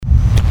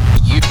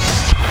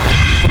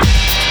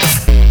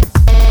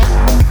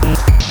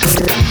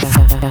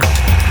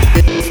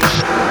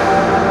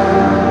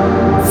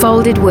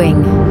Folded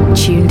Wing,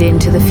 tuned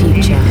into the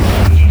future.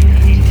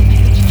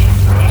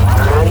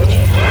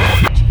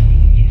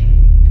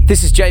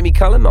 This is Jamie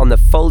Cullum on the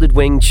Folded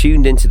Wing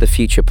Tuned Into the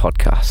Future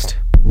podcast.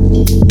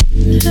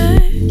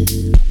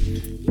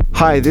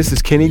 Hi, this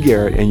is Kenny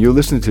Garrett, and you're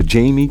listening to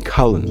Jamie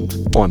Cullum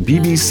on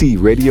BBC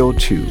Radio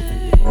 2.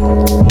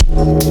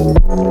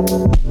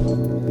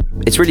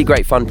 It's really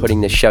great fun putting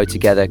this show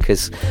together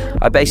because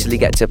I basically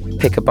get to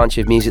pick a bunch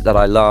of music that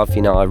I love.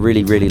 You know, I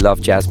really, really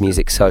love jazz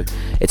music, so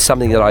it's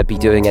something that I'd be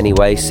doing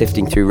anyway,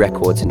 sifting through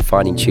records and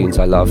finding tunes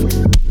I love.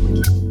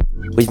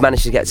 We've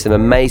managed to get some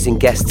amazing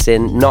guests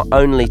in, not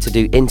only to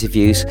do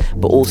interviews,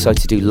 but also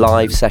to do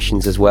live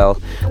sessions as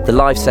well. The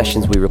live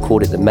sessions we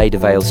record at the Maida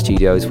Vale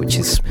Studios, which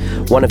is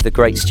one of the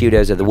great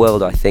studios of the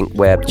world, I think,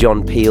 where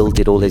John Peel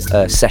did all his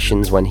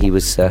sessions when he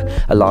was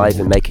alive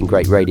and making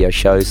great radio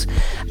shows.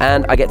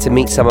 And I get to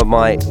meet some of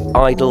my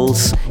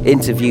idols,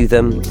 interview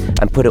them,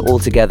 and put it all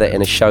together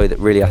in a show that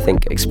really, I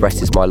think,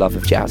 expresses my love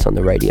of jazz on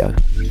the radio.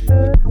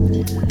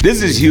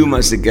 This is Hugh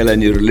Masekela,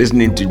 and you're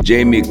listening to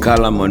Jamie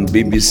Cullum on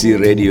BBC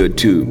Radio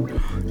 2.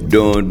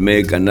 Don't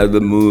make another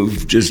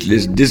move. Just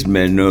listen. This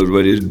man knows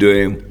what he's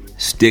doing.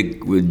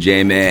 Stick with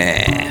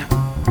Jamie.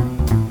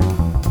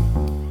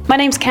 My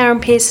name's Karen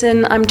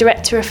Pearson. I'm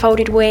director of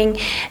Folded Wing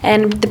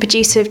and the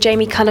producer of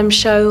Jamie Cullum's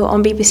show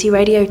on BBC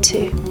Radio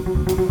 2.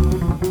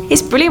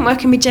 It's brilliant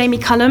working with Jamie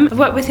Cullum. I've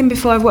worked with him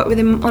before. I've worked with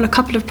him on a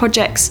couple of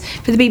projects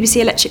for the BBC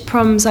Electric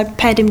Proms. I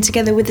paired him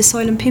together with the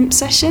Soil and Pimp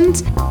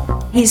sessions.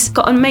 He's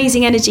got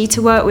amazing energy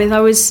to work with. I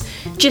was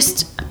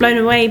just blown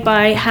away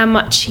by how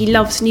much he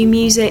loves new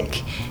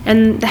music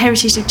and the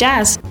heritage of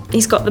jazz.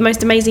 He's got the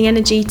most amazing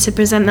energy to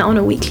present that on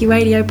a weekly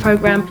radio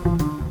programme.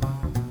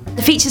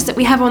 The features that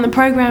we have on the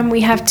programme,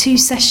 we have 2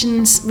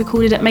 sessions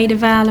recorded at Maida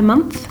Vale a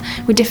month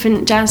with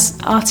different jazz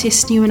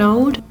artists, new and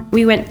old.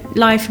 We went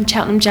live from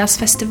Cheltenham Jazz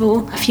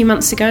Festival a few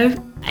months ago.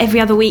 Every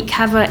other week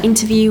have an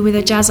interview with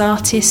a jazz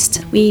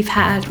artist. We've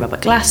had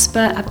Robert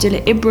Glasper,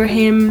 Abdullah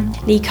Ibrahim,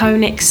 Lee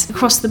Konitz,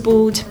 across the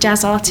board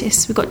jazz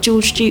artists. We've got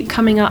George Duke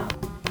coming up.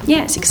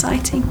 Yeah, it's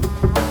exciting.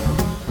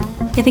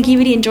 I think he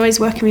really enjoys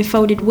working with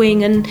Folded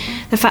Wing, and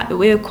the fact that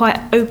we're quite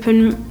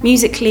open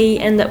musically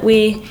and that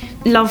we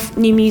love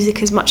new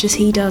music as much as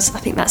he does. I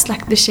think that's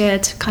like the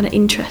shared kind of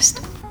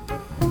interest.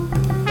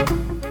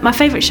 My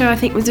favourite show, I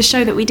think, was the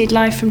show that we did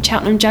live from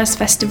Cheltenham Jazz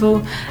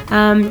Festival.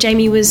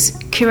 Jamie was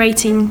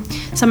curating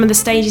some of the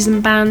stages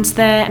and bands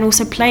there, and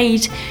also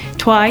played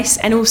twice,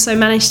 and also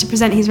managed to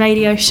present his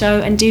radio show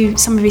and do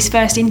some of his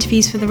first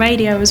interviews for the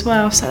radio as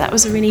well. So that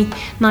was a really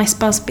nice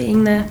buzz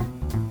being there.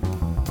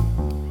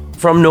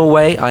 From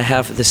Norway, I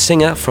have the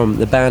singer from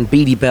the band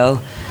Beady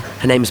Bell.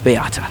 Her name's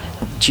Beata.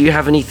 Do you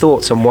have any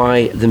thoughts on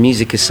why the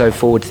music is so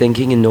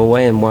forward-thinking in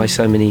Norway and why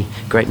so many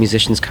great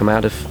musicians come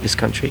out of this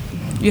country?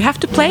 You have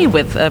to play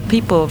with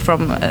people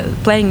from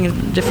playing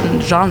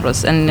different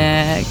genres, and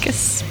I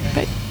guess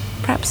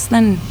perhaps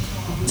then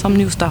some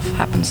new stuff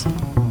happens.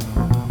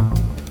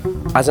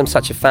 As I'm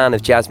such a fan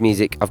of jazz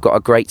music, I've got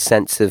a great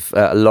sense of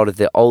a lot of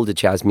the older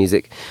jazz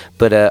music,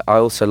 but I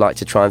also like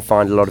to try and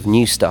find a lot of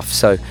new stuff.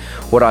 So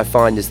what I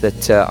find is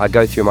that I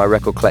go through my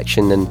record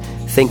collection and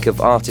think of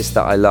artists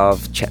that I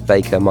love, Chet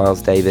Baker,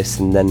 Miles Davis,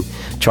 and then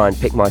try and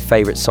pick my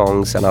favourite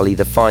songs, and I'll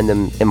either find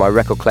them in my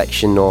record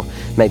collection or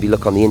maybe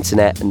look on the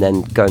internet and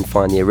then go and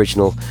find the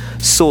original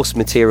source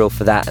material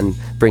for that and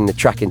bring the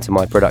track into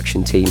my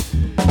production team.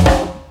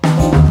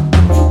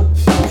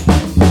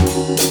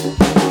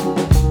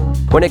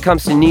 When it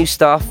comes to new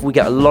stuff, we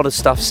get a lot of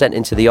stuff sent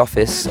into the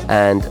office,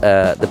 and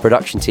the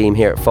production team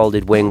here at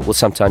Folded Wing will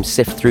sometimes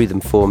sift through them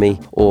for me,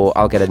 or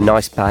I'll get a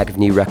nice bag of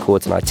new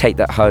records and I take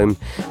that home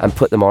and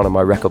put them on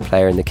my record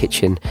player in the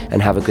kitchen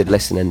and have a good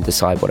listen and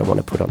decide what I want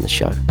to put on the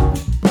show.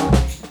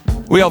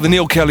 We are the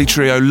Neil Kelly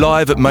Trio,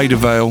 live at Maida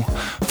Vale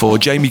for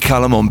Jamie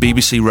Cullum on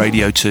BBC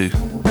Radio 2.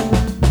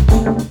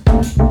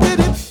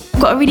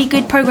 Got a really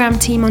good programme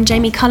team on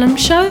Jamie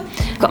Cullum's show.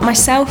 Got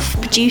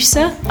myself,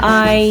 producer.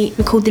 I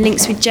record the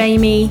links with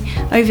Jamie,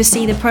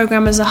 oversee the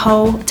programme as a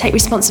whole, take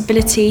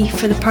responsibility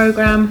for the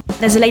programme.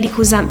 There's a lady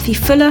called Xanthi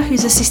Fuller,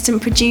 who's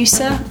assistant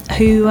producer,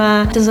 who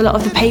does a lot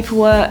of the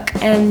paperwork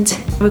and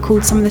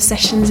records some of the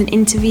sessions and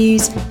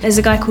interviews. There's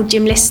a guy called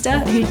Jim Lister,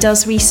 who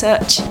does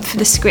research for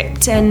the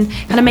script and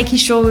kind of making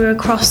sure we're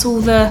across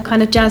all the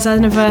kind of jazz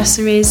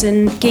anniversaries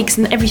and gigs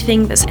and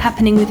everything that's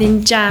happening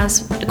within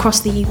jazz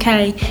across the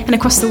UK and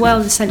across the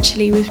world,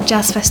 essentially, with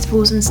jazz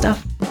festivals and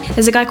stuff.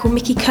 There's a guy called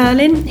Mickey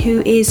Curlin,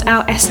 who is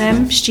our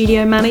SM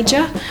studio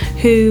manager,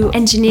 who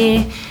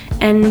engineer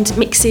and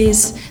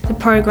mixes the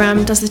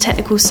programme, does the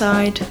technical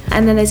side.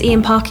 And then there's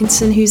Ian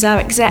Parkinson, who's our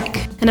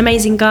exec, an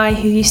amazing guy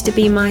who used to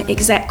be my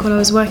exec while I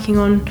was working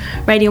on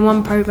Radio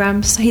 1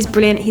 programmes. So he's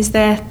brilliant. He's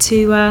there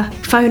to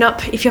phone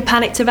up if you're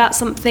panicked about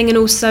something, and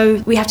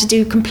also we have to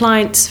do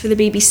compliance for the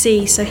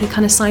BBC, so he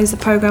kind of signs the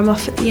programme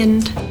off at the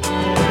end.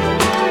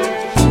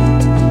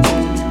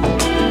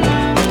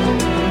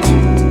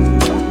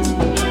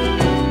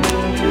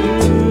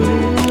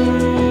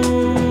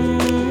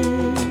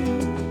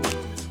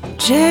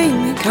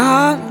 Jamie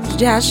Cullum's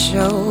Jazz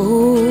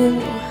Show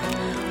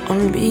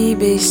on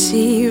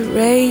BBC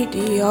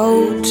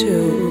Radio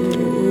 2.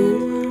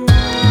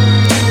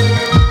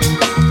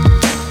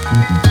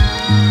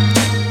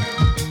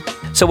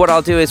 So what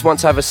I'll do is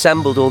once I've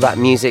assembled all that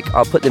music,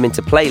 I'll put them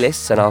into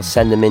playlists and I'll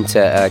send them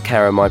into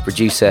Karen, my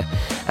producer,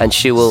 and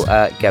she will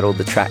get all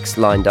the tracks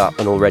lined up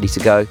and all ready to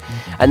go.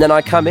 And then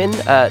I come in,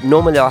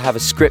 normally I'll have a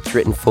script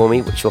written for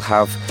me which will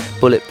have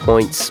bullet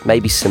points,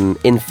 maybe some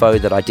info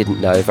that I didn't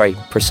know, very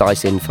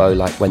precise info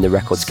like when the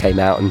records came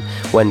out and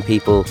when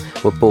people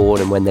were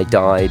born and when they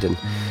died, and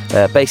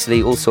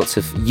basically all sorts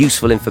of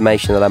useful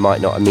information that I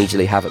might not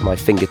immediately have at my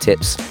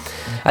fingertips.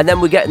 And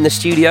then we get in the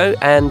studio,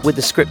 and with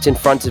the script in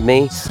front of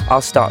me, I'll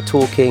start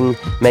talking,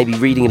 maybe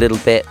reading a little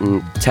bit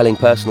and telling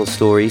personal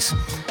stories.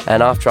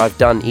 And after I've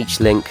done each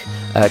link,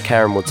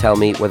 Karen will tell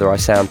me whether I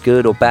sound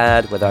good or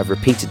bad, whether I've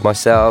repeated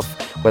myself,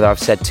 whether I've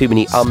said too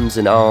many ums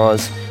and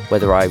ahs,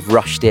 whether I've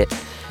rushed it.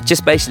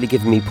 Just basically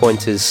giving me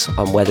pointers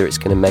on whether it's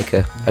going to make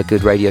a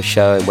good radio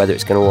show and whether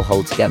it's going to all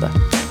hold together.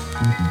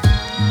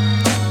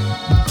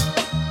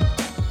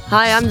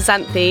 Hi, I'm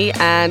Xanthi,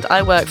 and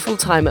I work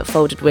full-time at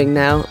Folded Wing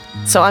now.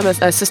 So I'm an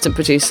assistant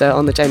producer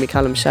on the Jamie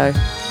Cullum Show.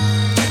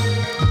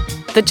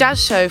 The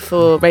jazz show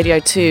for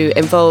Radio 2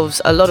 involves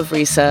a lot of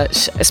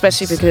research,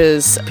 especially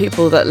because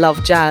people that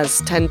love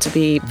jazz tend to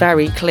be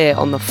very clear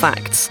on the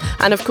facts.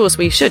 And of course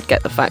we should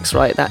get the facts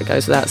right, that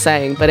goes without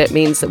saying, but it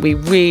means that we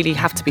really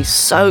have to be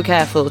so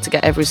careful to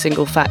get every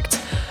single fact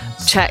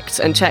checked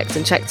and checked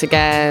and checked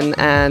again,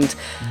 and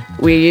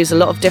we use a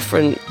lot of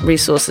different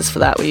resources for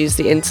that. We use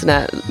the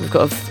internet, we've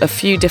got a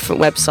few different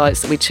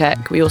websites that we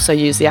check. We also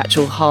use the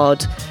actual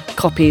hard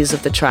copies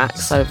of the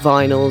tracks, so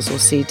vinyls or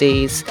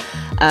CDs.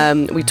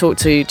 We talk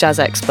to jazz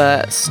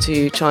experts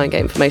to try and get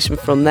information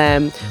from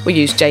them. We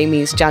use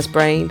Jamie's Jazz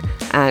Brain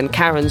and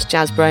Karen's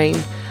Jazz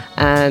Brain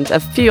and a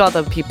few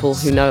other people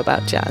who know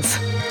about jazz.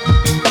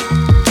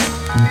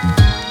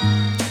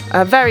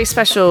 A very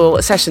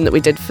special session that we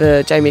did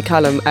for Jamie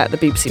Cullum at the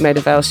BBC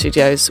Maida Vale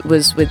studios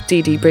was with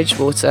Dee Dee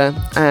Bridgewater,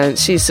 and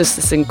she's just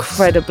this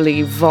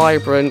incredibly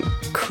vibrant,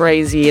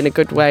 crazy in a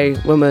good way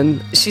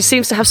woman. She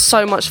seems to have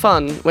so much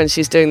fun when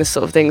she's doing this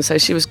sort of thing, so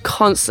she was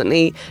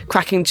constantly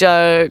cracking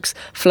jokes,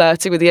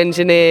 flirting with the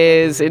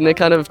engineers in a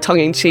kind of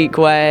tongue-in-cheek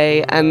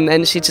way, and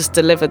then she just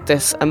delivered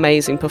this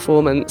amazing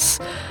performance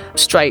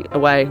straight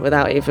away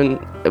without even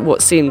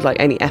what seemed like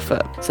any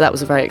effort. So that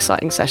was a very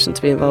exciting session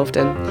to be involved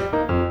in.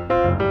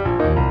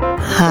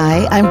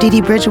 Hi, I'm Dee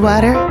Dee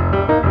Bridgewater.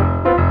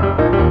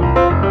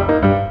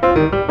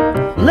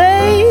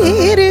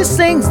 Lady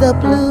sings the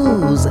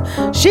blues.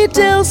 She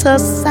tells her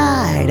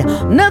side,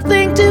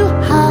 nothing to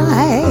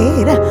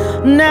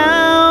hide.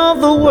 Now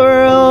the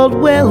world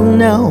will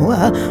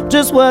know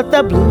just what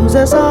the blues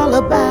is all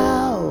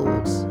about.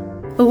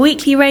 A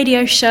weekly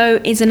radio show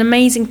is an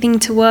amazing thing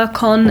to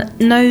work on.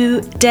 No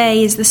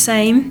day is the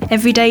same.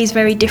 Every day is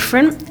very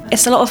different.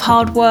 It's a lot of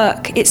hard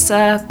work. It's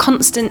a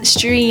constant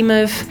stream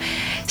of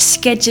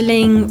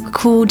scheduling,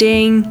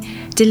 recording,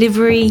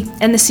 delivery,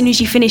 and as soon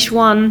as you finish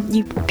one,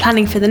 you're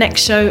planning for the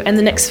next show and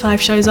the next 5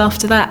 shows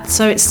after that.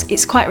 So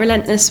it's quite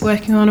relentless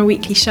working on a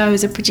weekly show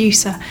as a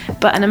producer,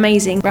 but an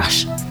amazing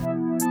rush.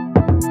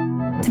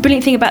 The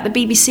brilliant thing about the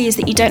BBC is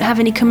that you don't have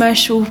any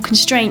commercial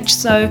constraints,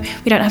 so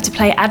we don't have to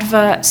play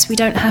adverts, we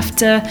don't have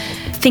to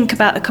think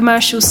about the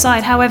commercial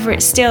side. However,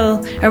 it's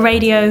still a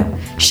radio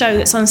show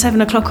that's on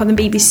 7 o'clock on the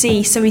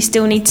BBC, so we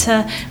still need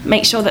to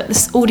make sure that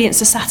the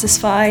audience are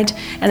satisfied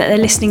and that they're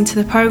listening to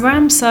the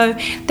programme. So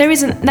there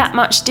isn't that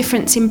much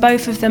difference in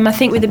both of them. I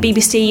think with the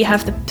BBC you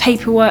have the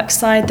paperwork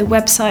side, the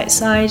website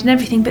side and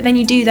everything, but then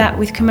you do that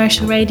with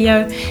commercial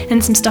radio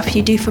and some stuff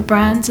you do for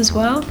brands as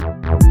well.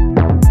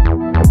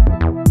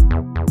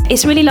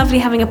 It's really lovely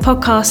having a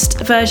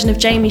podcast version of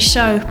Jamie's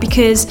show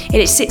because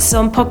it sits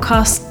on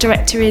podcast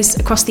directories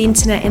across the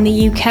internet in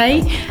the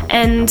UK,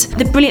 and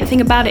the brilliant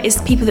thing about it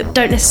is people that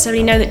don't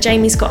necessarily know that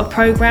Jamie's got a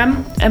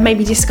programme are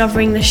maybe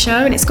discovering the show,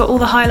 and it's got all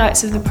the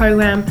highlights of the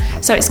programme,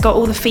 so it's got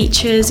all the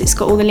features, it's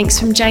got all the links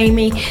from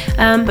Jamie,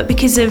 but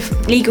because of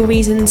legal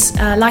reasons,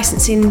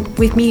 licensing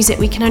with music,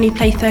 we can only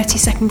play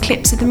 30-second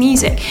clips of the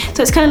music,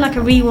 so it's kind of like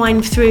a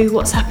rewind through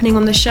what's happening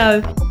on the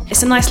show.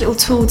 It's a nice little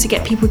tool to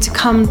get people to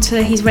come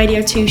to his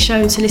Radio 2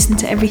 show to listen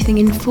to everything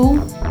in full.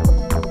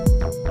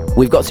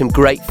 We've got some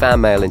great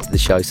fan mail into the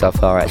show so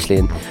far, actually,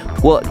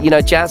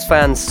 and jazz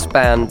fans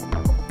span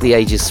the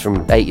ages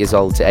from 8 years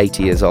old to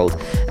 80 years old,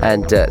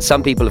 and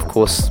some people of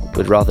course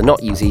would rather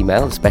not use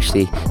email,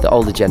 especially the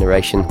older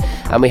generation,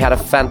 and we had a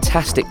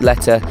fantastic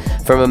letter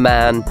from a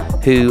man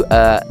who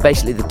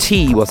basically the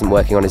T wasn't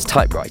working on his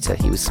typewriter.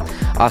 He was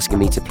asking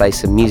me to play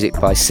some music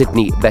by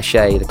Sidney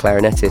Bechet, the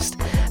clarinetist,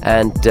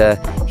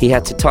 and he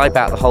had to type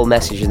out the whole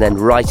message and then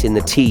write in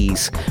the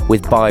T's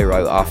with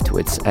biro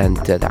afterwards, and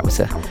that was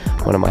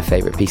one of my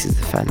favourite pieces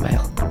of fan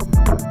mail.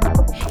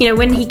 You know,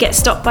 when he gets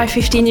stopped by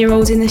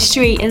 15-year-olds in the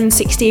street and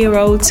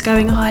 60-year-olds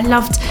going, oh, I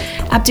loved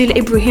Abdullah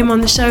Ibrahim on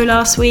the show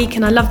last week,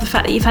 and I love the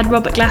fact that you've had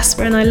Robert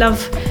Glasper, and I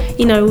love,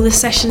 all the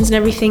sessions and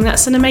everything.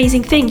 That's an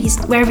amazing thing.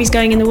 Wherever he's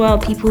going in the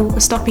world, people are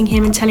stopping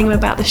him and telling him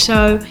about the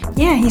show.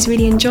 Yeah, he's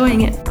really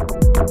enjoying it.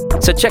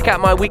 So check out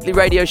my weekly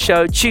radio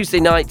show Tuesday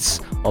nights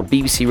on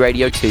BBC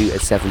Radio 2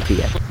 at 7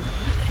 p.m.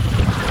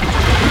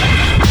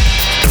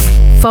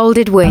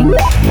 Folded Wing.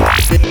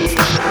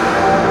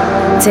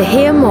 To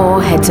hear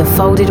more, head to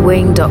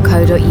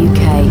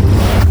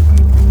foldedwing.co.uk.